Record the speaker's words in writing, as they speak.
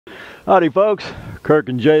Howdy folks, Kirk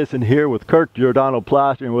and Jason here with Kirk Giordano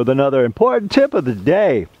Plastering with another important tip of the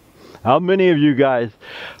day. How many of you guys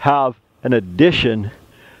have an addition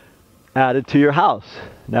added to your house?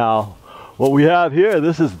 Now, what we have here,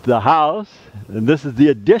 this is the house and this is the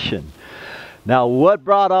addition. Now, what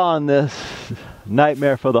brought on this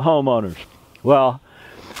nightmare for the homeowners? Well,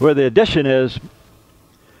 where the addition is,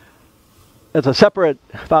 it's a separate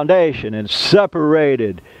foundation and it's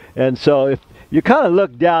separated. And so if you kind of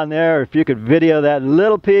look down there, if you could video that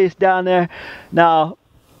little piece down there, now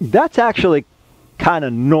that's actually kind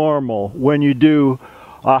of normal when you do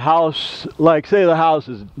a house, like say the house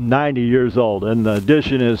is 90 years old and the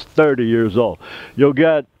addition is 30 years old. You'll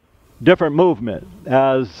get different movement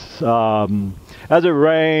as it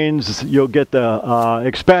rains. You'll get the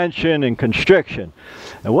expansion and constriction.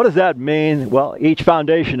 And what does that mean? Well, each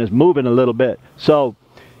foundation is moving a little bit. So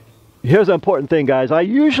here's an important thing, guys. I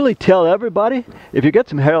usually tell everybody, if you get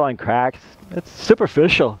some hairline cracks, it's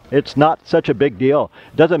superficial. It's not such a big deal.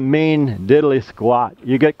 It doesn't mean diddly squat.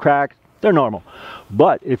 You get cracks, they're normal.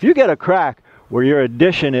 But if you get a crack where your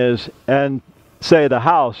addition is and say the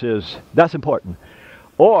house is, that's important.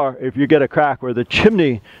 Or if you get a crack where the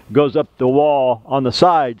chimney goes up the wall on the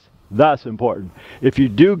sides, that's important. If you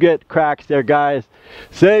do get cracks there, guys,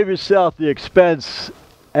 save yourself the expense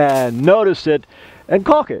and notice it and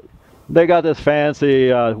caulk it. They got this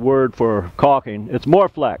fancy word for caulking. It's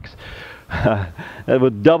Morflex.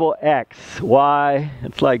 With double X, Y.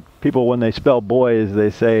 It's like people when they spell boys,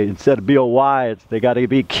 they say instead of B-O-Y, they got to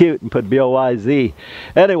be cute and put B-O-Y-Z.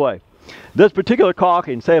 Anyway, this particular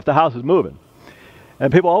caulking, say if the house is moving,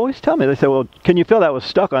 and people always tell me, they say, well, can you fill that with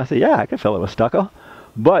stucco? I say, yeah, I can fill it with stucco.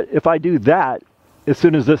 But if I do that, as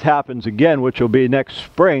soon as this happens again, which will be next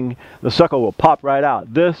spring, the stucco will pop right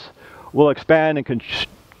out. This will expand and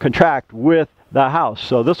contract with the house.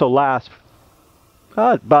 So this will last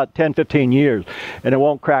about 10-15 years and it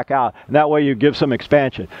won't crack out, and that way you give some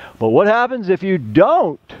expansion. But what happens if you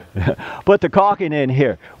don't put the caulking in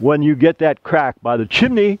here when you get that crack by the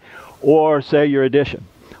chimney or say your addition?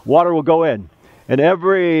 Water will go in, and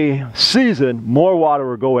every season more water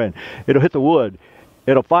will go in. It'll hit the wood,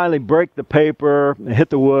 it'll finally break the paper and hit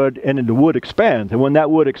the wood, and then the wood expands. And when that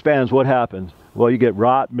wood expands, what happens? Well, you get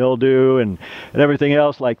rot, mildew, and everything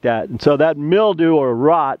else like that. And so that mildew or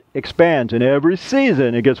rot expands, and every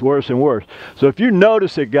season it gets worse and worse. So if you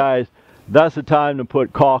notice it, guys, that's the time to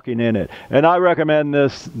put caulking in it. And I recommend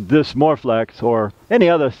this Morflex or any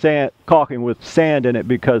other sand, caulking with sand in it,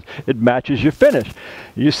 because it matches your finish.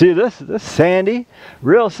 You see this sandy,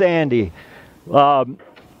 real sandy. What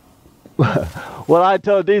I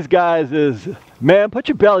told these guys is, man, put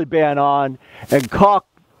your belly band on and caulk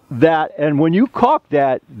that. And when you caulk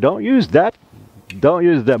that, don't use the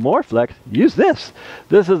Morflex, use this.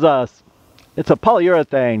 This is it's a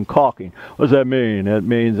polyurethane caulking. What does that mean? It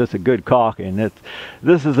means it's a good caulking.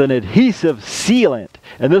 This is an adhesive sealant,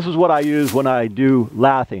 and this is what I use when I do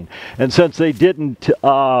lathing. And since they didn't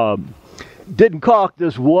caulk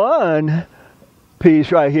this one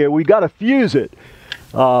piece right here, we got to fuse it.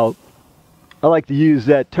 I like to use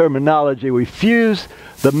that terminology. We fuse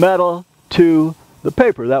the metal to the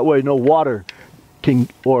paper. That way no water can,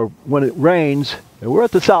 or when it rains, and we're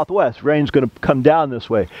at the southwest, rain's going to come down this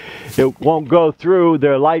way. It won't go through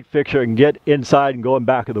their light fixture and get inside and go in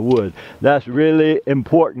back of the wood. That's really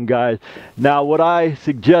important, guys. Now, would I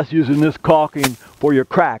suggest using this caulking for your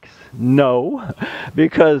cracks? No,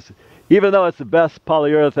 because even though it's the best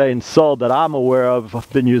polyurethane sold that I'm aware of,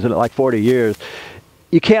 I've been using it like 40 years,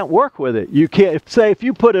 you can't work with it. You can't, say if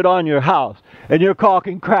you put it on your house and your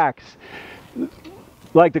caulking cracks,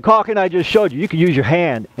 like the caulking I just showed you, you can use your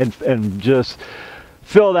hand and just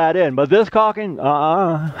fill that in. But this caulking,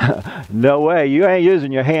 no way. You ain't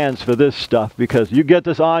using your hands for this stuff, because you get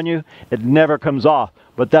this on you, it never comes off.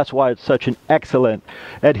 But that's why it's such an excellent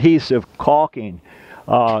adhesive caulking,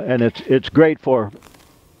 and it's great for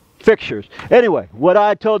fixtures. Anyway, what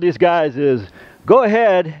I told these guys is, go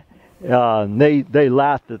ahead. They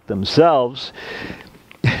laughed at themselves.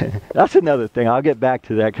 That's another thing. I'll get back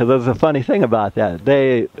to that, because there's a funny thing about that.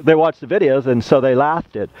 They watched the videos, and so they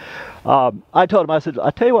laughed it. I told them, I said,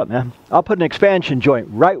 I'll tell you what, man, I'll put an expansion joint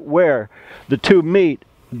right where the two meet.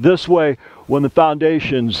 This way, when the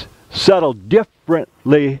foundations settle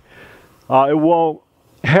differently, it won't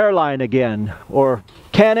hairline again. Or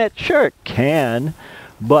can it? Sure it can,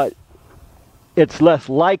 but it's less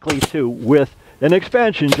likely to with an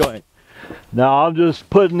expansion joint. Now I'm just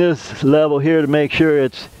putting this level here to make sure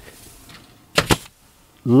it's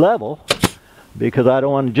level, because I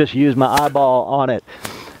don't want to just use my eyeball on it.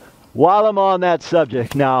 While I'm on that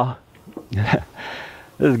subject now, this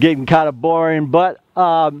is getting kind of boring, but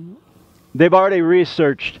they've already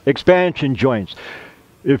researched expansion joints.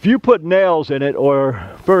 If you put nails in it, or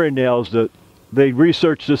furry nails, they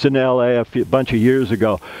researched this in LA a bunch of years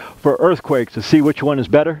ago for earthquakes to see which one is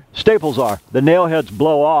better. Staples are. The nail heads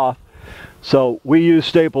blow off, so we use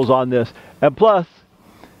staples on this. And plus,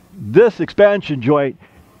 this expansion joint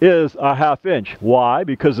is a 1/2 inch. Why?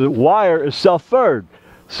 Because the wire is self-furred.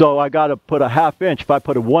 So I got to put a 1/2 inch. If I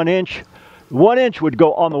put a 1 inch, 1 inch would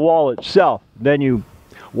go on the wall itself. Then you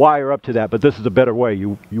wire up to that, but this is a better way.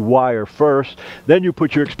 You wire first, then you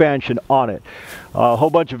put your expansion on it. A whole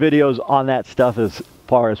bunch of videos on that stuff as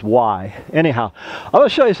far as why. Anyhow, I'm going to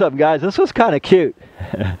show you something, guys. This was kind of cute.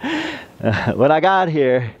 When I got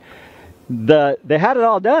here, they had it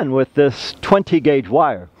all done with this 20 gauge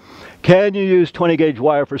wire. Can you use 20 gauge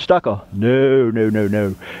wire for stucco? No, no, no,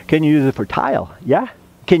 no. Can you use it for tile? Yeah.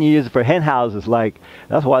 Can you use it for hen houses? Like,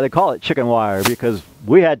 that's why they call it chicken wire, because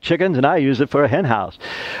we had chickens and I used it for a hen house.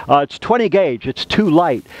 It's 20 gauge. It's too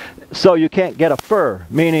light, so you can't get a fur.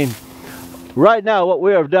 Meaning, right now what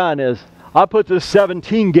we have done is I put this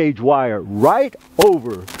 17 gauge wire right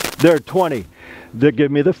over their 20 to give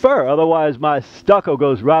me the fur. Otherwise, my stucco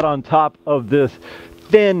goes right on top of this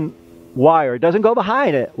thin wire. It doesn't go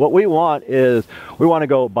behind it. What we want is, we want to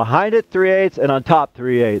go behind it 3/8 and on top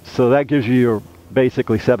 3/8. So that gives you your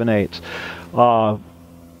basically 7/8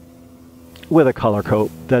 with a color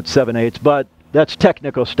coat. That's 7/8, but that's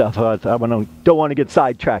technical stuff. I don't want to get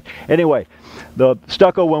sidetracked. Anyway, the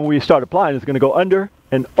stucco, when we start applying, is going to go under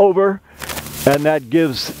and over, and that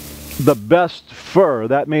gives the best fur.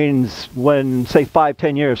 That means when, say,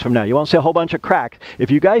 5-10 years from now, you won't see a whole bunch of cracks.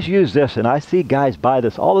 If you guys use this, and I see guys buy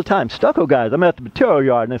this all the time, stucco guys, I'm at the material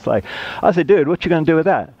yard, and it's like, I say, dude, what you going to do with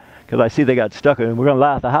that? Because I see they got stucco, and we're going to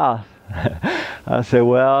lath the house. I said,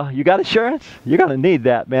 well, you got insurance? You're going to need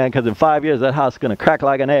that, man, because in 5 years that house is going to crack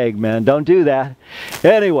like an egg, man. Don't do that.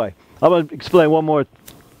 Anyway, I'm going to explain one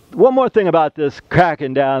more thing about this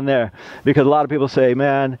cracking down there, because a lot of people say,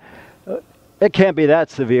 man, it can't be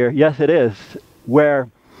that severe. Yes, it is. Where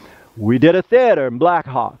we did a theater in Black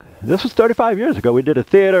Hawk. This was 35 years ago. We did a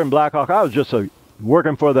theater in Black Hawk. I was just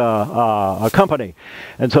working for a company.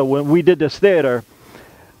 And so when we did this theater,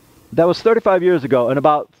 that was 35 years ago, and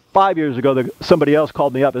about 5 years ago, somebody else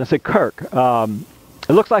called me up and they said, Kirk,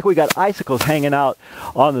 it looks like we got icicles hanging out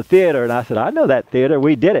on the theater. And I said, I know that theater.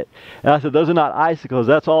 We did it. And I said, those are not icicles.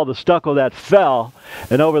 That's all the stucco that fell.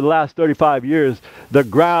 And over the last 35 years, the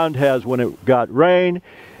ground has, when it got rain,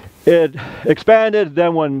 it expanded.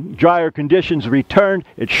 Then when drier conditions returned,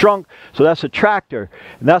 it shrunk. So that's a tractor.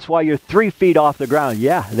 And that's why you're 3 feet off the ground.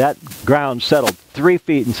 Yeah, that ground settled 3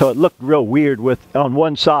 feet. And so it looked real weird on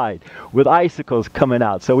one side with icicles coming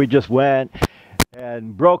out. So we just went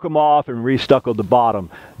and broke them off and restuccoed the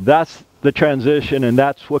bottom. That's the transition, and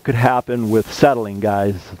that's what could happen with settling,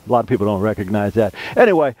 guys. A lot of people don't recognize that.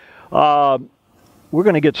 Anyway, we're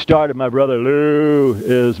going to get started. My brother Lou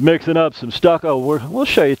is mixing up some stucco. We'll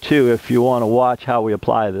show you too if you want to watch how we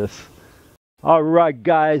apply this. All right,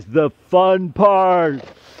 guys, the fun part.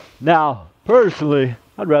 Now, personally,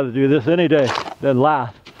 I'd rather do this any day than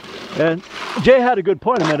lath. And Jay had a good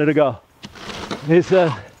point a minute ago. He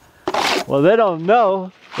said, well, they don't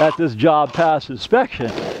know that this job passed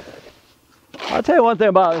inspection. I'll tell you one thing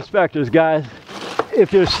about inspectors, guys.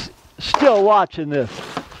 If you're still watching this,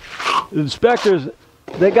 inspectors,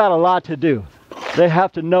 they got a lot to do. They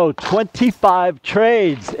have to know 25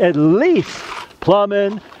 trades at least.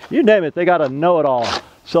 Plumbing, you name it, they got to know it all.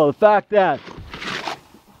 So the fact that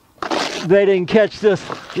they didn't catch this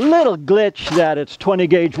little glitch that it's 20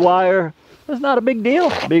 gauge wire is not a big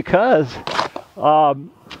deal, because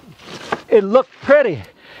it looked pretty.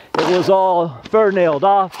 It was all fur nailed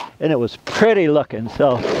off and it was pretty looking.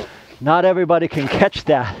 So not everybody can catch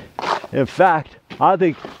that. In fact, I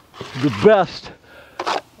think the best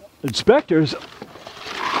inspectors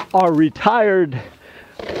are retired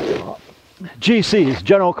GCs,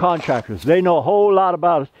 general contractors. They know a whole lot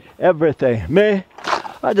about everything. Me,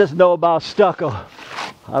 I just know about stucco.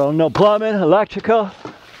 I don't know plumbing, electrical,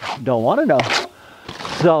 don't want to know.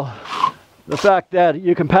 So the fact that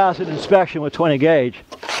you can pass an inspection with 20 gauge,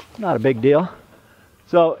 not a big deal.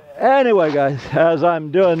 So anyway, guys, as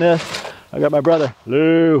I'm doing this, I got my brother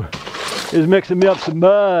Lou. He's mixing me up some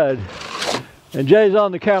mud. And Jay's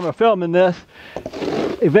on the camera filming this.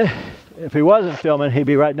 If he wasn't filming, he'd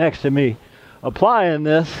be right next to me applying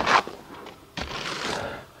this.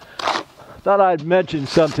 Thought I'd mention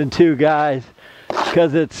something too, guys,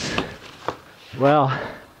 because it's, well,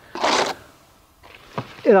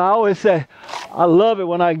 you know, I always say, I love it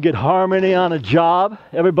when I can get harmony on a job.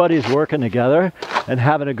 Everybody's working together and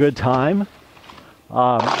having a good time.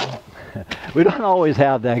 We don't always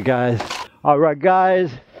have that, guys. All right, guys,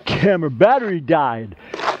 camera battery died.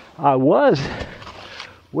 I was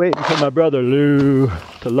waiting for my brother Lou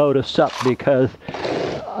to load us up because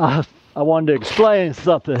I wanted to explain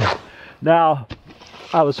something. Now,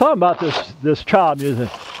 I was talking about this trowel I'm using.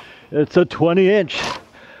 It's a 20-inch.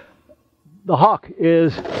 The Hawk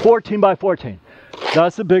is 14 by 14.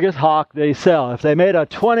 That's the biggest Hawk they sell. If they made a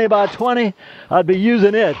 20 by 20, I'd be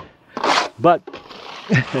using it. But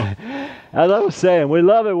as I was saying, we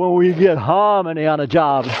love it when we get harmony on a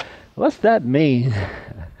job. What's that mean?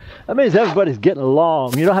 That means everybody's getting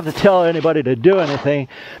along. You don't have to tell anybody to do anything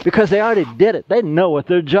because they already did it. They know what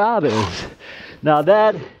their job is. Now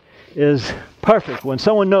that is perfect. When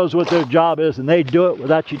someone knows what their job is and they do it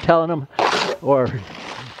without you telling them or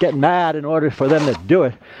getting mad in order for them to do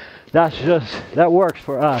it, that works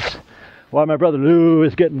for us. While my brother Lou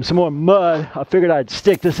is getting some more mud, I figured I'd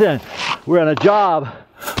stick this in. We were on a job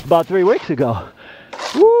about 3 weeks ago.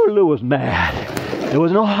 Woo, Lou was mad. There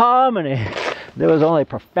was no harmony. There was only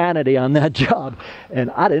profanity on that job. And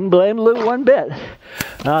I didn't blame Lou one bit.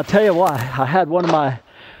 Now I'll tell you why. I had one of my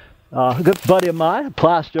a good buddy of mine, a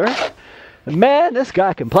plasterer. And man, this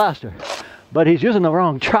guy can plaster. But he's using the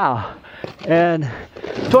wrong trowel. And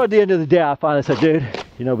toward the end of the day, I finally said, dude,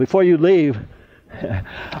 you know, before you leave,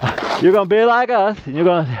 you're going to be like us, and you're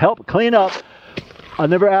going to help clean up. I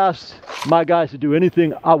never asked my guys to do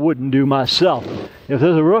anything I wouldn't do myself. If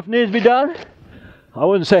there's a roof needs to be done, I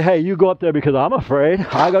wouldn't say, hey, you go up there because I'm afraid.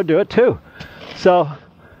 I go do it too. So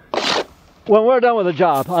when we're done with the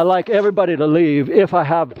job, I like everybody to leave. If I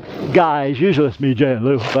have guys, usually it's me, Jay, and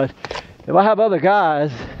Lou, but if I have other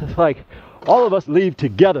guys, it's like all of us leave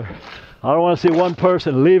together. I don't want to see one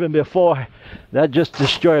person leaving before. That just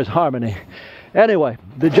destroys harmony. Anyway,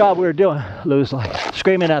 the job we were doing, Lou's like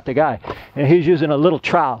screaming at the guy, and he's using a little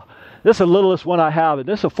trowel. This is the littlest one I have, and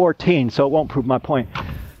this is a 14, so it won't prove my point.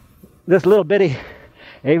 This little bitty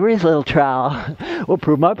Avery's little trowel will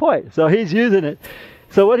prove my point. So he's using it.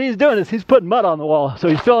 So what he's doing is he's putting mud on the wall, so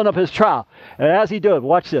he's filling up his trowel. And as he does it,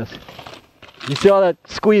 watch this. You see all that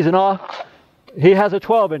squeezing off? He has a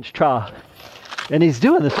 12-inch trowel, and he's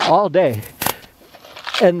doing this all day.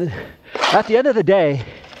 And at the end of the day,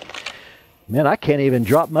 man, I can't even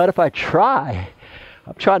drop mud if I try.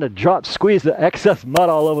 I'm trying to squeeze the excess mud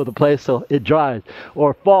all over the place so it dries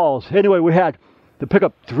or falls. Anyway, we had to pick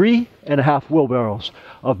up 3.5 wheelbarrows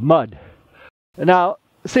of mud. And now,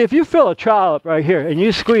 see, if you fill a trowel up right here and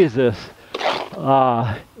you squeeze this,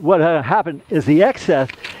 what happened is the excess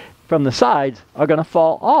from the sides are going to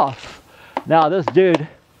fall off. Now, this dude,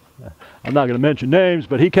 I'm not going to mention names,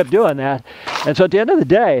 but he kept doing that. And so at the end of the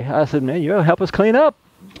day, I said, man, you're going to help us clean up?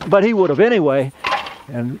 But he would have anyway.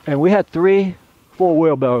 And we had 3 full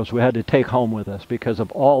wheelbarrows we had to take home with us because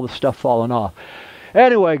of all the stuff falling off.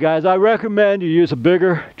 Anyway, guys, I recommend you use a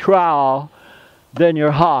bigger trowel than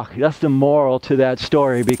your Hawk. That's the moral to that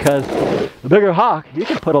story, because the bigger Hawk, you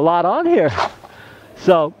can put a lot on here.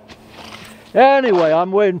 So, anyway,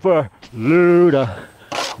 I'm waiting for Lou to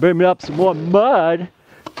bring me up some more mud,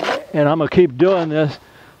 and I'm going to keep doing this.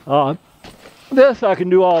 This I can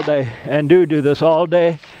do all day, and do this all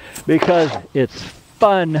day because it's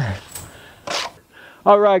fun.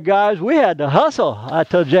 All right, guys, we had to hustle. I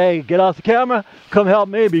told Jay, get off the camera, come help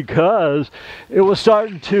me, because it was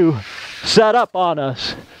starting to set up on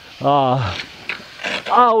us. I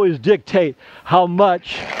always dictate how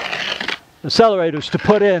much accelerators to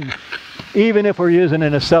put in, even if we're using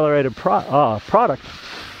an accelerated product.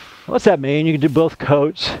 What's that mean? You can do both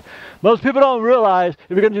coats. Most people don't realize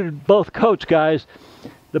if you're going to do both coats, guys,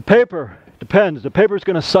 the paper depends. The paper is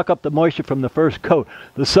going to suck up the moisture from the first coat.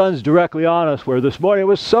 The sun's directly on us, where this morning it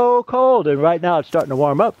was so cold, and right now it's starting to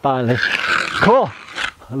warm up finally. Cool.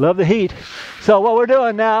 I love the heat. So what we're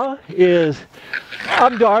doing now is,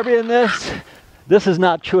 I'm Darbying this. This is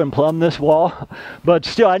not true and plumb, this wall, but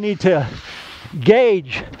still I need to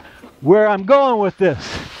gauge where I'm going with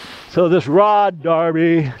this. So this rod,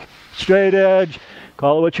 Darby, straight edge,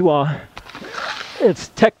 call it what you want. It's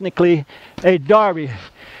technically a Darby.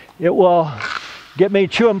 It will get me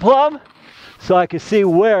true and plumb so I can see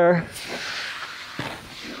where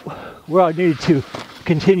I need to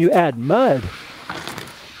continue adding mud.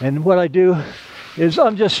 And what I do is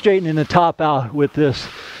I'm just straightening the top out with this.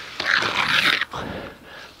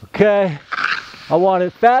 Okay, I want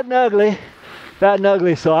it fat and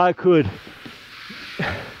ugly so I could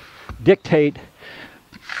dictate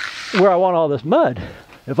where I want all this mud.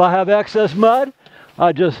 If I have excess mud,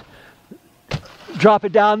 I just drop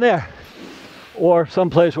it down there, or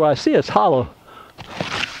someplace where I see it's hollow.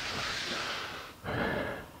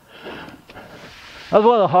 That's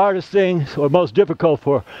one of the hardest things, or most difficult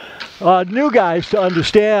for new guys to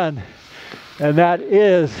understand, and that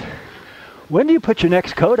is, when do you put your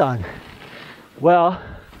next coat on? Well,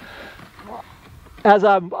 as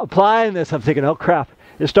I'm applying this, I'm thinking, oh crap,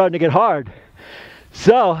 it's starting to get hard.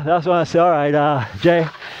 So that's when I say, all right, Jay,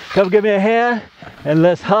 come give me a hand and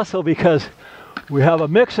let's hustle, because we have a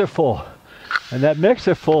mixer full. And that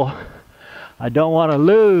mixer full, I don't want to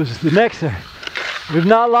lose the mixer. We've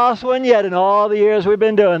not lost one yet in all the years we've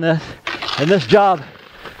been doing this. And this job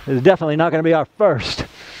is definitely not going to be our first.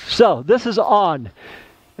 So this is on.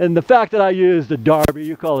 And the fact that I use the Darby,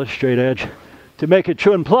 you call it straight edge, to make it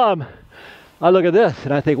true and plumb, I look at this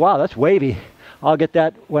and I think, wow, that's wavy. I'll get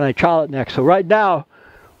that when I trowel it next. So right now,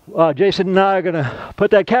 Jason and I are going to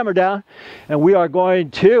put that camera down, and we are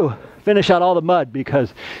going to finish out all the mud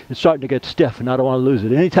because it's starting to get stiff and I don't want to lose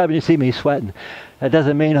it. Anytime you see me sweating, that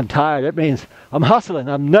doesn't mean I'm tired. It means I'm hustling,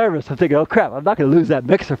 I'm nervous. I'm thinking, oh crap, I'm not going to lose that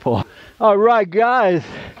mixer full. All right, guys,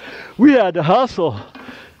 we had to hustle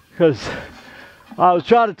because I was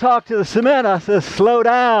trying to talk to the cement. I said, slow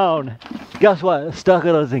down. Guess what?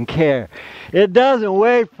 Stucco doesn't care. It doesn't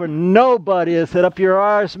wait for nobody to set up your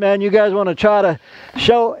arse, man. You guys want to try to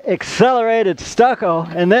show accelerated stucco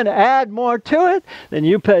and then add more to it, then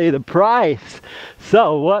you pay the price.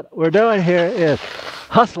 So what we're doing here is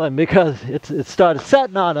hustling because it started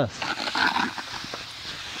setting on us.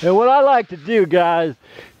 And what I like to do, guys,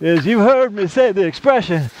 is you've heard me say the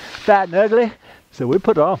expression fat and ugly. So we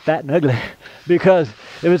put it on fat and ugly, because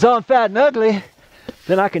if it's on fat and ugly,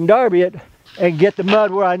 then I can Darby it and get the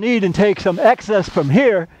mud where I need and take some excess from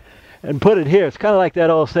here and put it here. It's kind of like that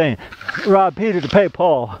old saying, rob Peter to pay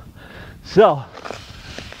Paul. So,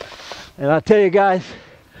 and I'll tell you guys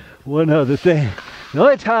one other thing. The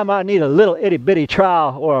only time I need a little itty bitty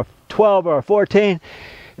trowel, or a 12 or a 14,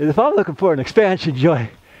 is if I'm looking for an expansion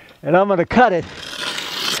joint and I'm going to cut it.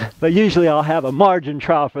 But usually I'll have a margin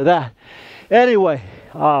trowel for that. Anyway,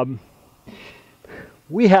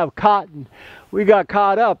 we have cotton. We got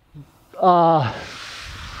caught up. I'll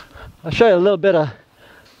show you a little bit of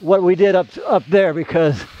what we did up there,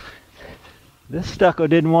 because this stucco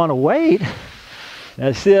didn't want to wait.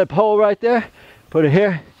 Now see that pole right there? Put it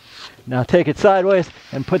here. Now take it sideways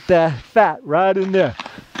and put that fat right in there.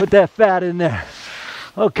 Put that fat in there.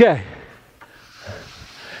 Okay.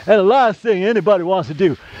 And the last thing anybody wants to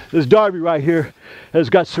do, this Darby right here has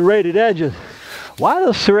got serrated edges. Why are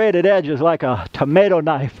those serrated edges like a tomato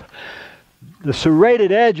knife? The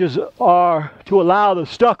serrated edges are to allow the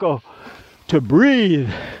stucco to breathe.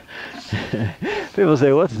 People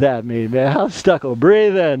say, what's that mean, man? How's stucco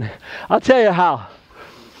breathing? I'll tell you how.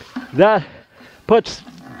 That puts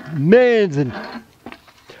millions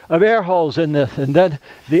of air holes in this, and then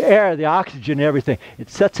the air, the oxygen, everything, it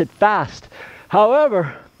sets it fast.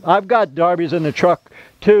 However, I've got Darbys in the truck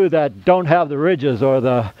too that don't have the ridges, or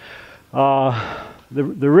the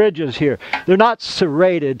ridges here. They're not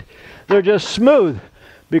serrated, they're just smooth,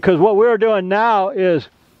 because what we're doing now is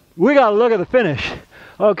we got to look at the finish.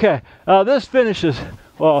 Okay, this finishes,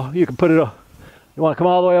 well, you can put it, you want to come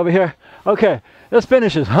all the way over here? Okay, this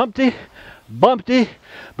finish is humpty, bumpty,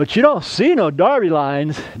 but you don't see no Darby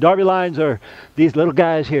lines. Darby lines are these little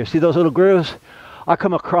guys here. See those little grooves? I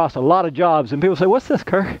come across a lot of jobs and people say, what's this,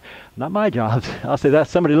 Kirk? Not my jobs. I'll say,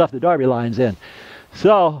 that's somebody left the Darby lines in.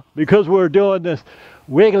 So because we're doing this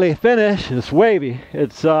wiggly finish, it's wavy,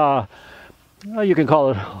 it's well, you can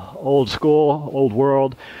call it old school, old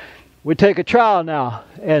world. We take a trowel now,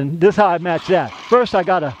 and this is how I match that. First I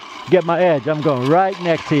gotta get my edge. I'm going right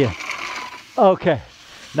next to you. Okay,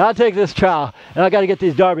 now I take this trowel and I gotta get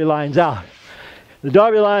these Darby lines out. The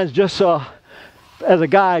Darby lines, just so as a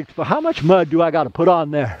guide for how much mud do I got to put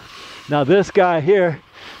on there. Now this guy here,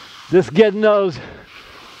 just getting those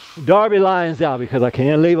Darby lines out, because I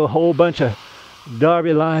can't leave a whole bunch of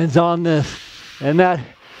Darby lines on this. And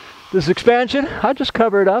this expansion, I just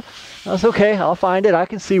cover it up. That's okay, I'll find it. I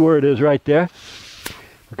can see where it is right there.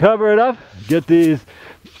 Cover it up, get these,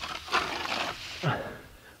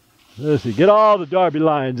 let's see, get all the Darby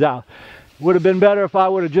lines out. Would have been better if I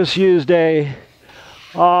would have just used a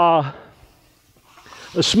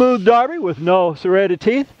smooth Darby with no serrated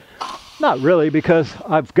teeth. Not really, because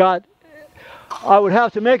I would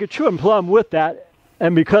have to make a true and plumb with that,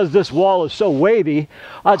 and because this wall is so wavy,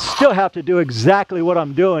 I'd still have to do exactly what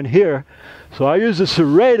I'm doing here. So I use a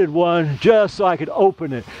serrated one just so I could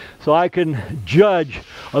open it, so I can judge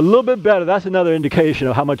a little bit better. That's another indication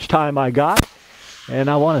of how much time I got, and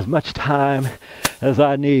I want as much time as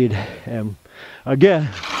I need. And again,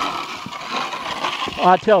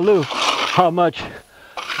 I tell Lou how much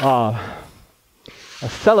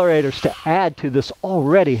accelerators to add to this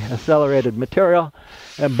already accelerated material,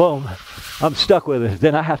 and boom, I'm stuck with it.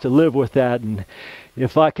 Then I have to live with that. And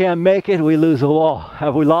if I can't make it, we lose the wall.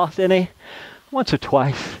 Have we lost any? Once or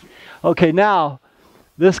twice. Okay, now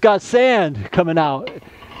this got sand coming out.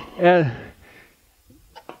 And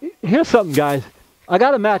here's something, guys. I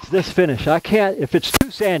got to match this finish. I can't, if it's too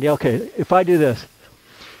sandy, okay, if I do this,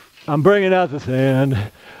 I'm bringing out the sand.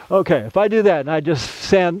 Okay, if I do that and I just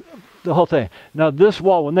sand the whole thing. Now this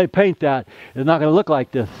wall, when they paint that, it's not going to look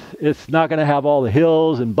like this. It's not going to have all the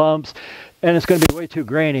hills and bumps, and it's going to be way too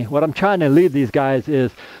grainy. What I'm trying to leave these guys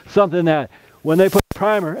is something that when they put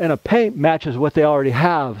primer and a paint matches what they already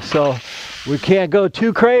have. So we can't go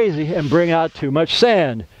too crazy and bring out too much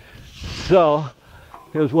sand. So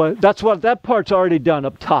here's that part's already done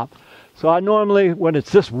up top. So I normally, when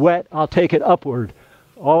it's this wet, I'll take it upward.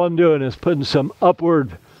 All I'm doing is putting some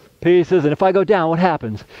upward pieces, and if I go down, what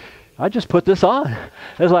happens? I just put this on.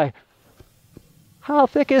 It's like, how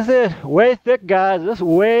thick is it? Way thick, guys. This is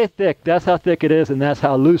way thick. That's how thick it is, and that's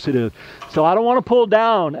how loose it is. So I don't want to pull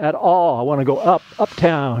down at all. I want to go up,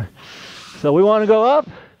 uptown. So we want to go up,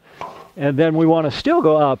 and then we want to still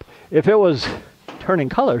go up. If it was turning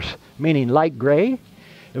colors, meaning light gray,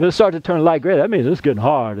 if it started to turn light gray, that means it's getting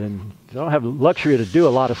hard, and you don't have the luxury to do a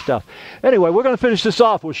lot of stuff. Anyway, we're going to finish this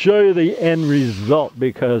off. We'll show you the end result,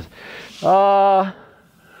 because we're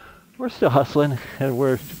still hustling, and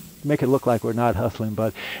we're make it look like we're not hustling,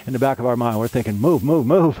 but in the back of our mind, we're thinking, move, move,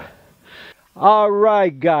 move. All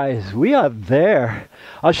right, guys, we are there.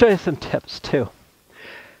 I'll show you some tips, too.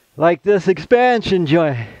 Like this expansion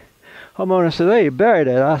joint. Homeowner said, hey, you buried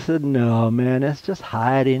it. I said, no, man, it's just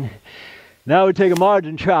hiding. Now we take a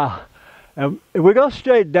margin trowel, and if we go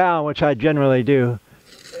straight down, which I generally do,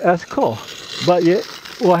 that's cool. But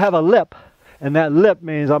we'll have a lip, and that lip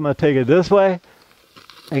means I'm going to take it this way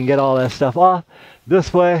and get all that stuff off,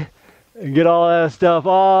 this way and get all that stuff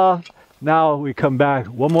off. Now we come back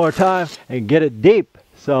one more time and get it deep.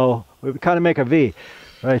 So we kind of make a V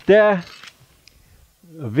right there,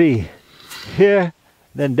 a V here,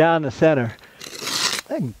 then down the center.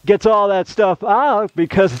 That gets all that stuff out,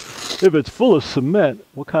 because if it's full of cement,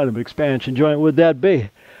 what kind of expansion joint would that be?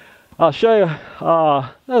 I'll show you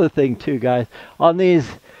another thing too, guys. On these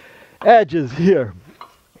edges here,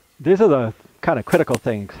 these are the kind of critical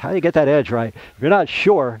things. How do you get that edge right? If you're not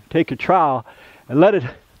sure, take your trowel and let it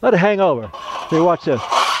hang over. So watch this.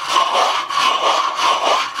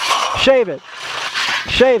 Shave it.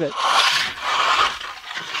 Shave it.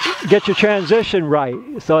 Get your transition right,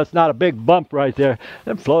 so it's not a big bump right there.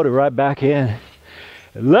 Then float it right back in.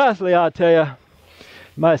 And lastly, I'll tell you,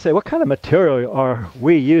 you might say, what kind of material are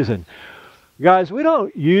we using? Guys, we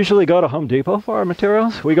don't usually go to Home Depot for our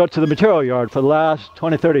materials. We go to the material yard. For the last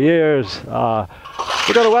 20, 30 years. We go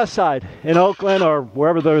to West Side in Oakland, or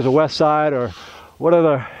wherever there's a West Side, or what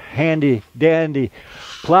other handy dandy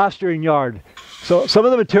plastering yard. So some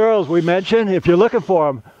of the materials we mentioned, if you're looking for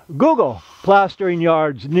them, Google plastering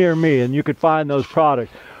yards near me, and you could find those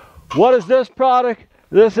products. What is this product?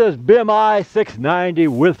 This is BMI 690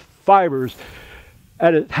 with fibers,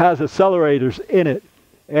 and it has accelerators in it.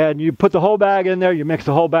 And you put the whole bag in there, you mix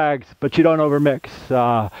the whole bag, but you don't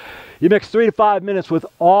overmix. You mix 3 to 5 minutes with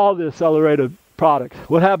all the accelerated products.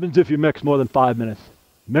 What happens if you mix more than 5 minutes?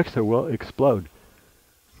 Mixer will explode.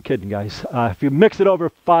 I'm kidding, guys. If you mix it over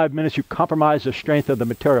 5 minutes, you compromise the strength of the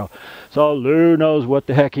material. So Lou knows what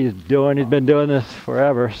the heck he's doing. He's been doing this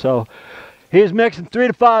forever. So he's mixing 3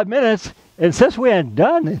 to 5 minutes. And since we ain't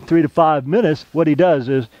done in 3 to 5 minutes, what he does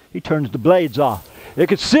is he turns the blades off. It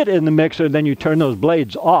could sit in the mixer, then you turn those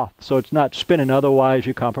blades off so it's not spinning, otherwise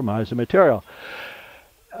you compromise the material.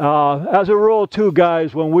 As a rule too,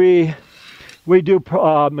 guys, when we do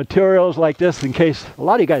materials like this, in case a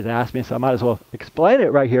lot of you guys ask me, so I might as well explain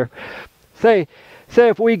it right here. Say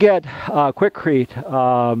if we get Quikrete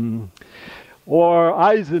or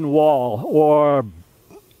Eisenwall or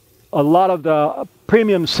a lot of the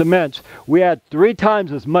premium cements, we add 3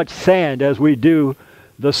 times as much sand as we do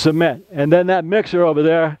the cement. And then that mixer over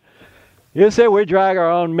there, you say we drag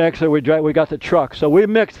our own mixer, we got the truck. So we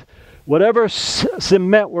mix whatever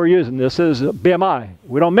cement we're using. This is BMI.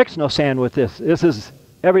 We don't mix no sand with this. This is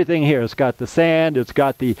everything here. It's got the sand, it's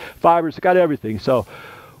got the fibers, it's got everything. So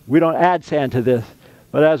we don't add sand to this.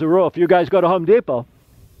 But as a rule, if you guys go to Home Depot,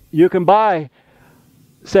 you can buy,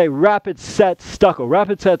 say, Rapid Set Stucco.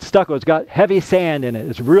 Rapid Set Stucco, it's got heavy sand in it.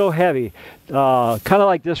 It's real heavy, kind of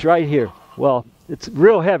like this right here. Well, it's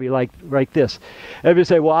real heavy, like this. If you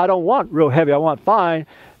say, well, I don't want real heavy, I want fine,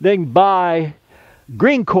 then buy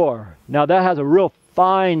Green Core. Now that has a real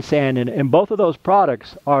fine sand in it, and both of those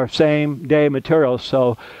products are same day materials.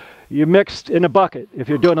 So You mix in a bucket. If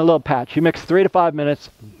you're doing a little patch, you mix 3 to 5 minutes,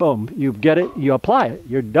 boom, you get it, you apply it,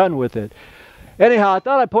 you're done with it. Anyhow, I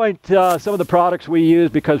thought I'd point some of the products we use,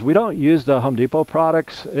 because we don't use the Home Depot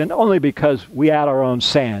products, and only because we add our own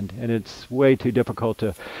sand, and it's way too difficult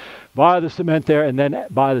to buy the cement there and then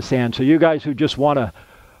buy the sand. So you guys who just want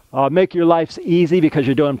to make your life easy because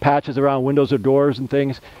you're doing patches around windows or doors and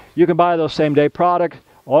things, you can buy those same day products.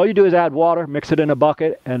 All you do is add water, mix it in a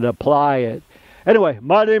bucket, and apply it. Anyway,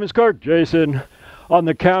 my name is Kirk. Jason on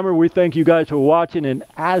the camera. We thank you guys for watching, and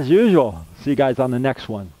as usual, see you guys on the next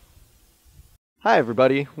one. Hi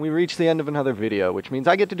everybody, we reached the end of another video, which means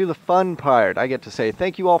I get to do the fun part. I get to say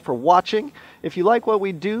thank you all for watching. If you like what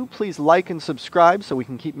we do, please like and subscribe so we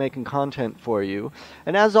can keep making content for you.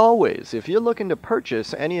 And as always, if you're looking to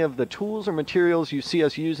purchase any of the tools or materials you see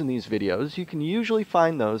us use in these videos, you can usually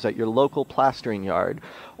find those at your local plastering yard.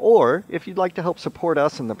 Or, if you'd like to help support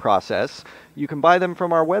us in the process, you can buy them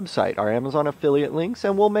from our website, our Amazon affiliate links,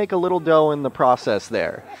 and we'll make a little dough in the process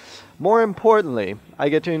there. More importantly, I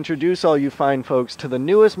get to introduce all you fine folks to the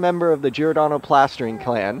newest member of the Giordano Plastering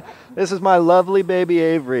clan. This is my lovely baby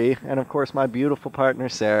Avery, and of course my beautiful partner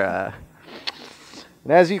Sarah.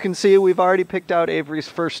 And as you can see, we've already picked out Avery's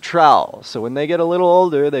first trowel, so when they get a little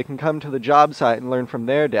older, they can come to the job site and learn from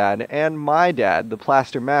their dad, and my dad, the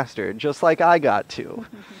plaster master, just like I got to.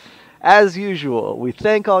 As usual, we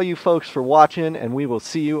thank all you folks for watching, and we will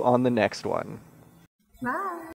see you on the next one. Bye.